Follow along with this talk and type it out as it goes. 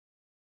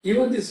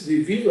Even this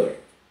weaver,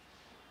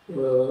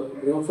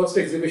 first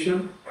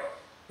exhibition,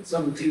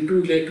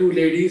 two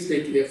ladies,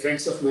 they are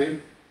friends of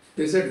mine,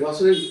 they said,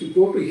 Vasudev, if you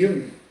go to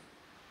him,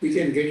 we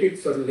can get it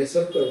for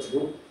lesser price.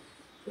 No?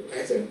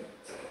 I said,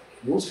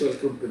 most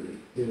welcome to me,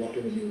 do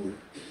whatever you want.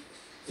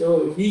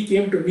 So he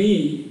came to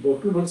me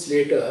about 2 months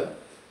later.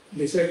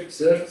 They said,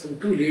 sir, some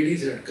two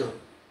ladies had come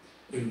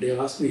and they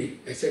asked me.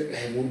 I said,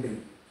 I won't do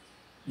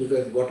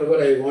because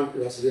whatever I want,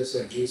 Vasudev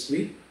sir gives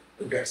me,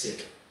 that's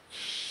it.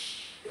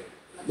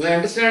 My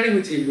understanding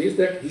with him is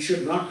that he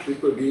should not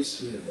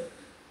reproduce me.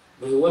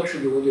 My work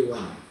should be only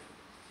one.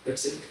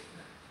 That's it.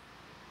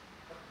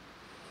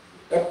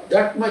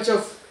 That much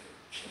of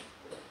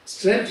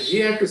strength he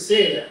had to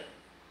say that.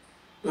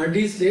 And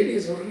these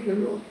ladies already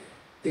know,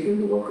 they can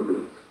do what to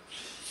do.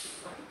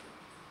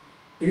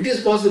 It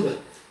is possible.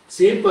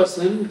 Same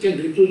person can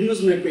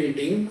reproduce my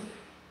painting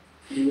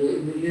in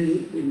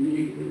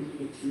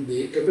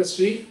the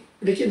tapestry,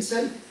 they can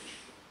sell.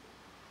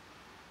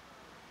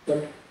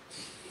 But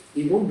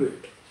he won't do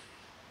it.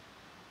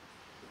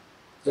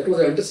 That was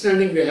the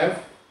understanding we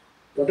have.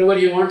 Whatever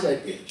he wants, I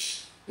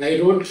paint. I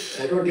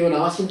don't even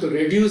ask him to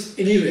reduce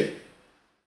anywhere.